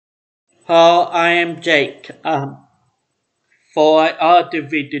Hello, I am Jake. For other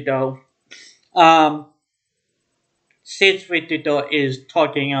video, um, this video is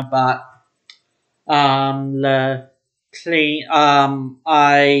talking about the clean.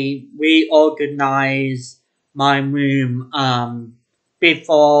 I reorganize my room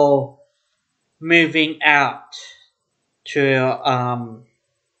before moving out to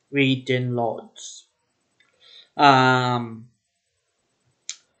Reading Lodge. Um,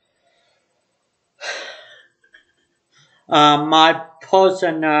 my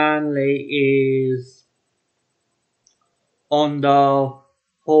personality is on the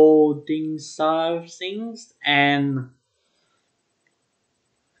holding side of things, and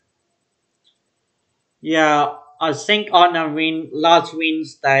yeah, I think on a last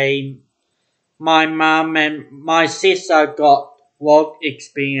Wednesday my mom and my sister got work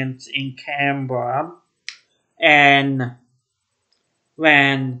experience in Canberra, and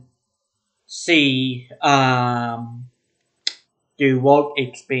when she do work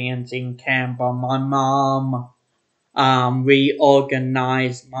experience in Canberra, my mom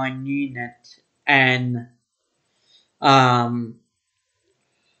reorganized my unit and um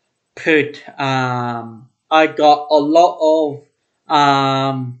put I got a lot of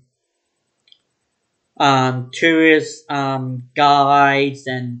tourist guides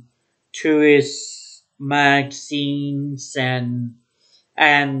and tourist magazines and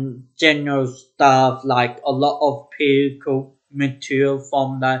general stuff, like a lot of political material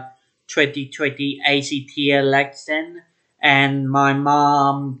from the 2020 ACT election. And my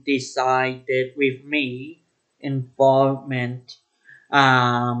mom decided with me involvement,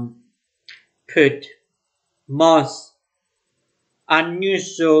 um, put most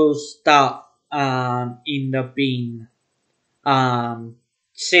unusual stuff in the bin.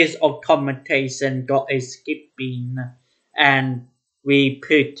 Seeds of commentation got a skip bin, and we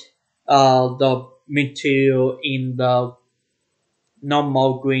put the material in the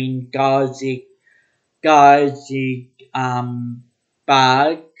normal green gauzy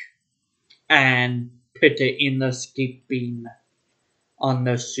bag and put it in the skip bin on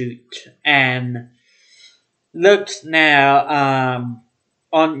the suit. And looks now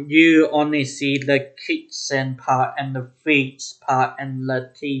on you only see the kitchen part and the fridge part and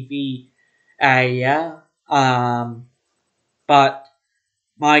the TV area. But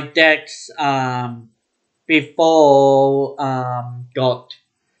my decks before got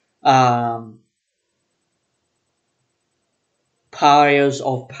um piles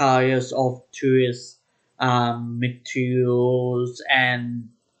of tourist materials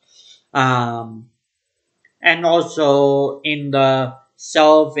um and also in the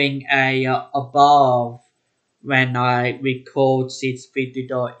shelving area above when I record this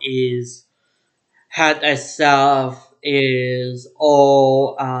video is had a shelf is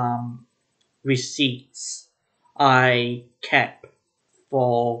all receipts I kept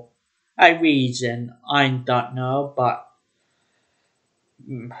for a reason I don't know, but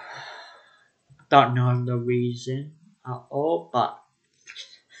don't know the reason at all, but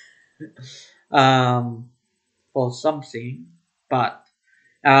um for something, but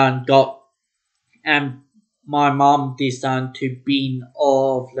got and my mom decided to bin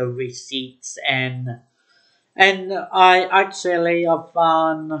all of the receipts, and I actually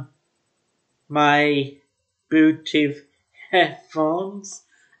found my Bluetooth headphones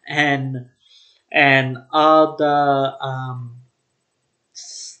and other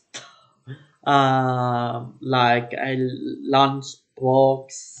like a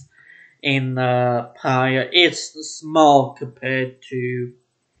lunchbox in the pile. It's small compared to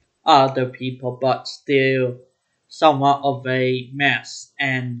other people, but still somewhat of a mess.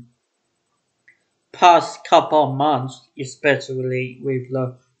 And past couple of months, especially with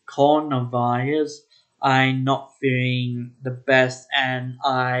the coronavirus, I'm not feeling the best, and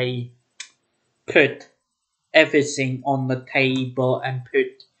I put everything on the table and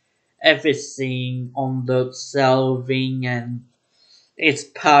put everything on the shelving, and it's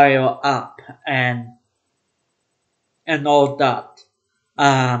piled up and all that.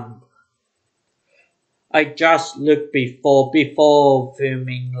 Um, I just looked before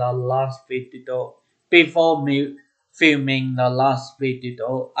filming the last video. Before me filming the last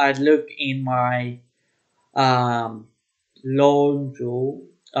video, I looked in my um laundry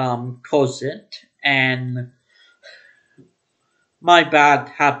closet, and my bad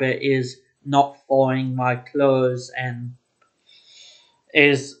habit is not folding my clothes, and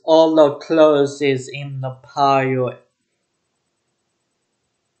is all the clothes is in the pile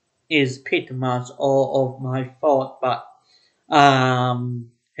is pretty much all of my fault, but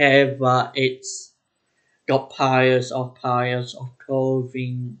however, it's got piles of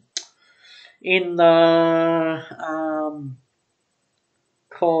clothing in the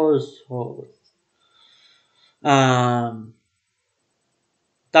course um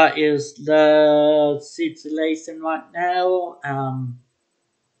that is the situation right now.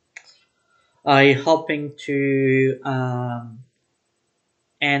 I hoping to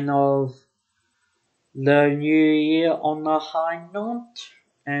end of the new year on a high note,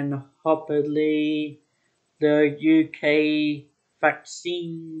 and hopefully the UK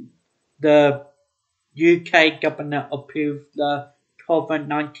vaccine, the UK government approved the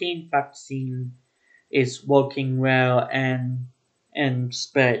COVID-19 vaccine is working well and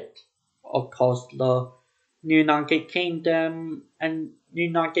spread across the United Kingdom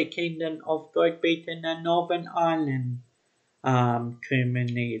of Great Britain and Northern Ireland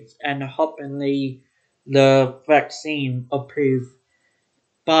communities, and hopefully the vaccine approved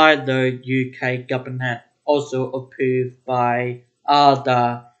by the UK government also approved by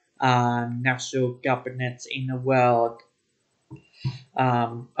other national governments in the world.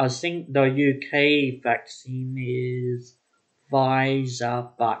 I think the UK vaccine is Pfizer,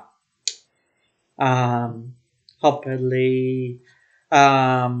 but um, hopefully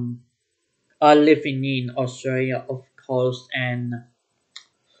are living in Australia, of course, and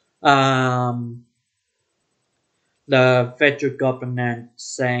um, the federal government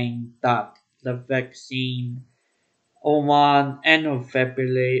saying that the vaccine on end of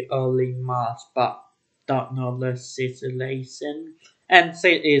February, early March, but don't know the situation. And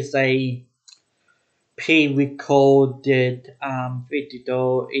it is a pre-recorded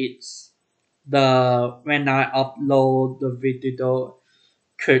video. It's the when I upload the video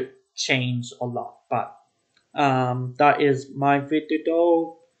could change a lot, but that is my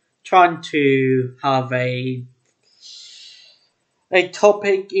video. Trying to have a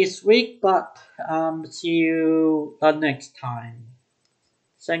topic each week, but see you the next time.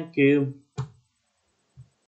 Thank you.